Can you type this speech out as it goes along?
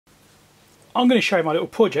I'm going to show you my little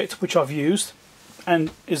project which I've used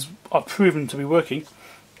and I've proven to be working.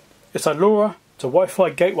 It's a LoRa to Wi-Fi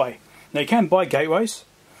gateway. Now you can buy gateways.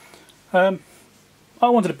 I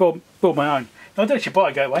wanted to build my own. Now I did actually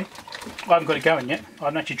buy a gateway. I haven't got it going yet. I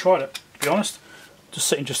haven't actually tried it, to be honest. Just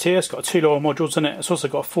sitting just here. It's got 2 LoRa modules in it. It's also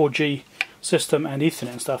got a 4G system and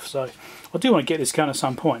Ethernet and stuff. So I do want to get this going at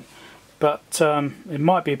some point, but it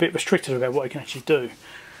might be a bit restricted about what it can actually do.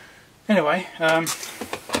 Anyway, I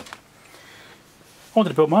wanted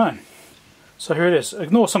to build my own. So here it is.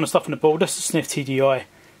 Ignore some of the stuff on the board. This is an FTDI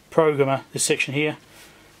programmer, this section here.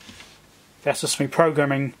 That's just me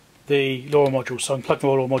programming the LoRa module. So I can plug the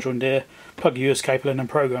LoRa module in there, plug the US cable in and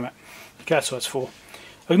program it. Okay, that's what it's for.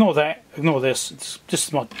 Ignore that, ignore this. It's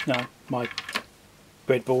just my, my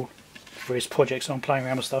breadboard for his projects. So I'm playing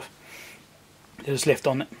around with stuff that is left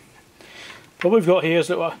on it. But what we've got here is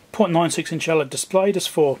a 0.96 inch OLED display just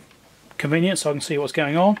for convenience, so I can see what's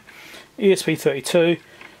going on. ESP32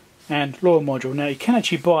 and LoRa module. Now you can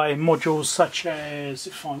actually buy modules such as,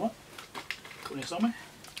 if I find one, put this on me,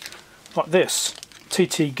 like this,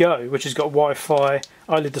 TT Go, which has got Wi-Fi,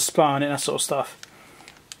 OLED display on it, and that sort of stuff.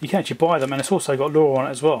 You can actually buy them, and it's also got LoRa on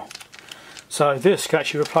it as well. So this can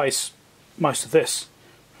actually replace most of this.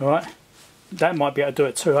 Alright, that might be able to do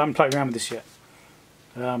it too. I haven't played around with this yet.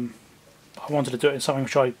 I wanted to do it in something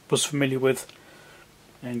which I was familiar with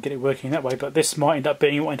and get it working that way, but this might end up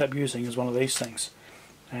being what I end up using as one of these things,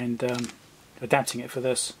 and adapting it for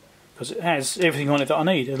this, because it has everything on it that I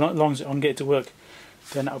need. As long as I can get it to work,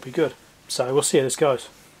 then that'll be good. So we'll see how this goes.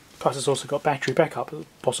 Plus it's also got battery backup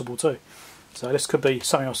possible too. So this could be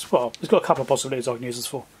something else. Well, it's got a couple of possibilities I can use this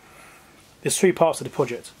for. There's 3 parts of the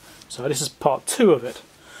project, so this is part 2 of it.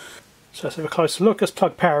 So let's have a closer look. Let's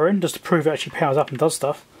plug power in just to prove it actually powers up and does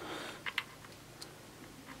stuff.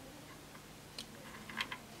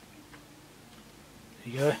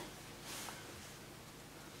 There you go.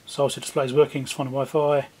 So obviously the display is working, it's finding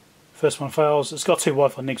Wi-Fi. First one fails. It's got 2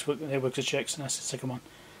 Wi-Fi networks it checks, and that's the second one.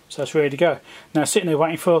 So it's ready to go. Now sitting there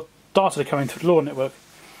waiting for data to come in through the LoRa network.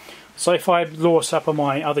 So if I had LoRa set up on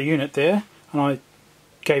my other unit there, and I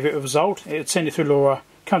gave it a result, it would send it through LoRa,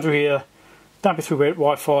 come through here, dump it through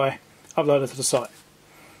Wi-Fi, upload it to the site.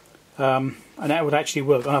 And that would actually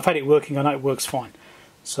work. And I've had it working, I know it works fine.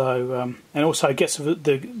 So, and also it gets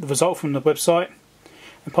the result from the website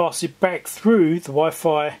and passes it back through the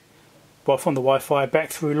Wi-Fi, well, from the Wi-Fi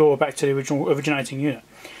back through LoRa back to the originating unit.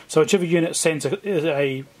 So whichever unit sends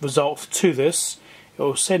a result to this, it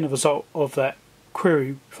will send the result of that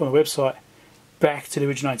query from the website back to the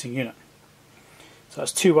originating unit. So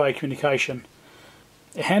it's 2-way communication.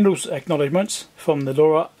 It handles acknowledgements from the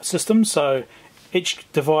LoRa system, so each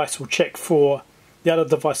device will check for the other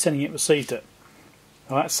device sending it received it.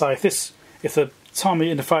 Alright, so if the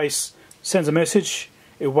timing interface sends a message,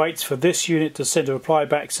 it waits for this unit to send a reply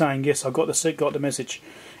back saying yes, I got the message,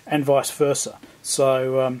 and vice versa.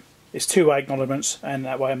 So it's 2-way acknowledgements, and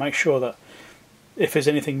that way it makes sure that if there's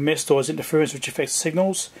anything missed or there's interference which affects the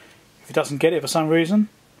signals, if it doesn't get it for some reason,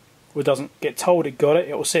 or it doesn't get told it got it,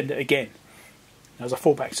 it will send it again as a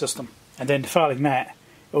fallback system. And then failing that,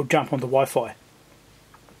 it will jump onto Wi-Fi.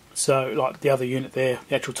 So like the other unit there,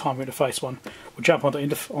 the actual timer interface one, will jump onto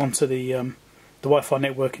the Wi-Fi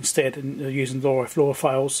network instead, and using LoRa. If LoRa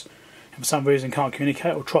fails and for some reason can't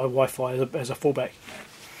communicate, or try Wi-Fi as a fallback.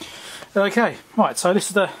 Okay, right, so this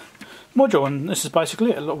is the module, and this is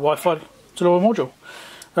basically a little Wi-Fi to LoRa module.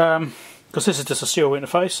 Because this is just a serial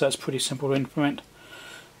interface, so it's pretty simple to implement.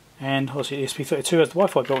 And obviously ESP32 has the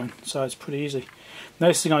Wi-Fi built in, so it's pretty easy. Now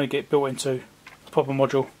this is going to get built into the proper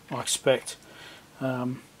module, I expect.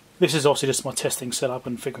 This is obviously just my testing setup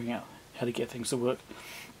and figuring out how to get things to work.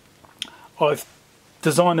 I've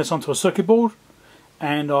designed this onto a circuit board,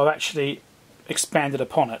 and I've actually expanded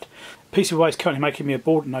upon it. PCBWay is currently making me a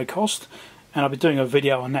board at no cost, and I'll be doing a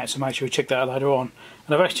video on that, so make sure you check that out later on.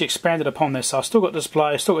 And I've actually expanded upon this, so I've still got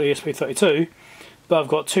display, still got ESP32, but I've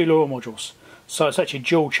got 2 LoRa modules. So it's actually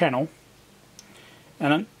dual channel,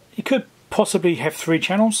 and you could possibly have 3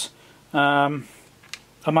 channels. I'm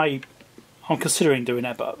considering doing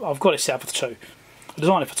that, but I've got it set up for 2. I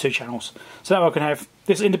designed it for 2 channels, so that way I can have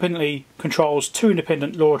this independently controls 2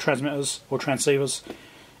 independent LoRa transmitters or transceivers,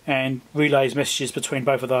 and relays messages between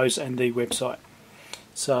both of those and the website.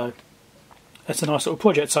 So that's a nice little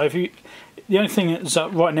project. So the only thing is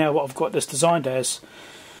that right now what I've got this designed as,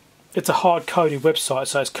 it's a hard coded website,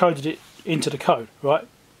 so it's coded it into the code, right?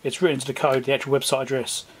 It's written into the code, the actual website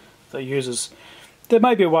address that it uses. There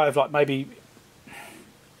may be a way of like maybe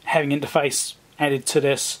having interface added to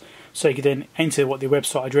this, so you could then enter what the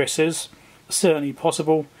website address is. Certainly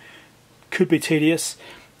possible, could be tedious.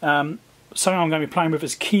 something I'm going to be playing with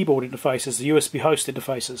is keyboard interfaces, the USB host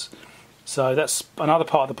interfaces. So that's another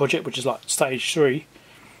part of the project, which is like stage 3,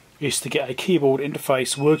 is to get a keyboard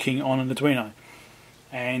interface working on an Arduino,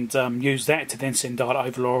 and use that to then send data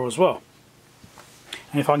over LoRa as well.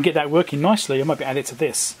 And if I can get that working nicely, I might be add it to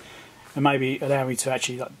this, and maybe allow me to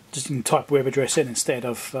actually just type web address in instead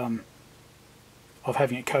of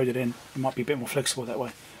having it coded in. It might be a bit more flexible that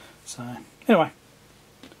way. So anyway,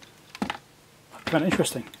 I found it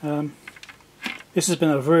interesting. This has been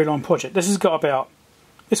a very long project. This has got about,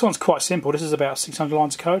 this one's quite simple. This is about 600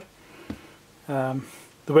 lines of code. The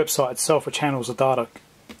website itself, which handles the data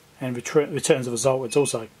and returns the result, it's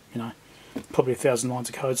also, you know, probably 1,000 lines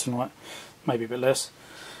of code, something like that. Maybe a bit less.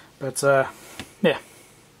 But yeah,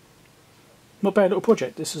 not bad little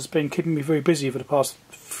project. This has been keeping me very busy for the past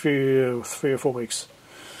 3 or 4 weeks.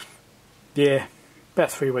 Yeah,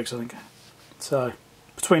 about 3 weeks I think. So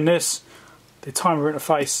between this, the timer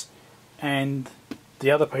interface, and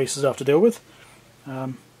the other pieces I have to deal with,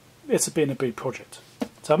 it's been a big project.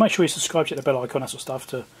 So make sure you subscribe, hit the bell icon, that sort of stuff,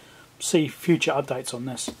 to see future updates on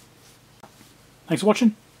this. Thanks for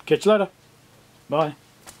watching. Catch you later. Bye.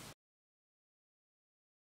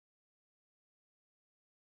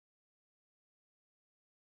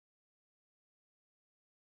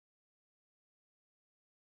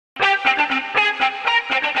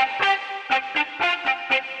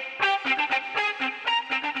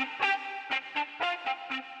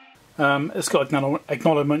 It's got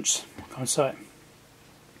acknowledgements. I can't say it.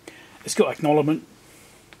 It's got acknowledgement.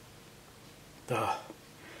 It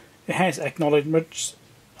has acknowledgements.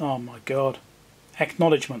 Oh my god.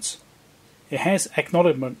 Acknowledgements. It has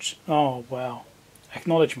acknowledgements. Oh wow.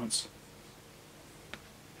 Acknowledgements.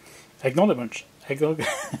 Acknowledgements.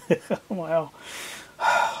 Oh wow.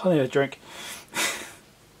 I need a drink.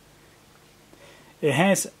 It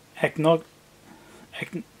has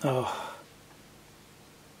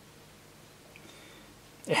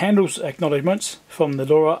It handles acknowledgements from the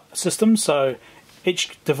LoRa system, so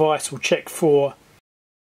each device will check for.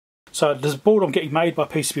 So there's a board I'm getting made by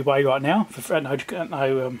PCBWay right now.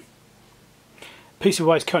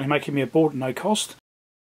 PCBWay is currently making me a board at no cost.